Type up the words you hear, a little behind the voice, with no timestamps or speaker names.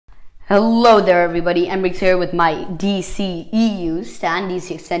Hello there everybody, mbrickz here with my DCEU stand,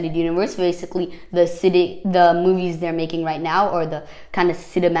 DC Extended Universe, basically the movies they're making right now, or the kind of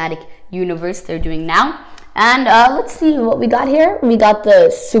cinematic universe they're doing now. And let's see what we got here. We got the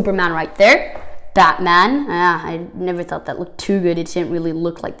Superman right there, Batman, I never thought that looked too good, it didn't really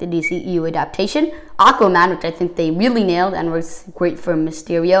look like the DCEU adaptation. Aquaman, which I think they really nailed and was great for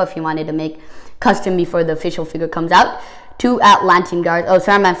Mysterio if you wanted to make custom before the official figure comes out. 2 Atlantean guards. Oh,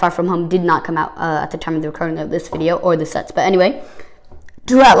 Spider-Man Far From Home did not come out at the time of the recording of this video, or the sets. But anyway,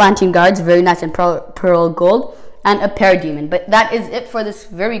 2 Atlantean guards, very nice in pearl gold, and a parademon. But that is it for this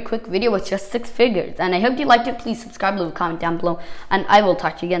very quick video with just 6 figures. And I hope you liked it. Please subscribe, leave a comment down below, and I will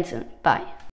talk to you again soon. Bye.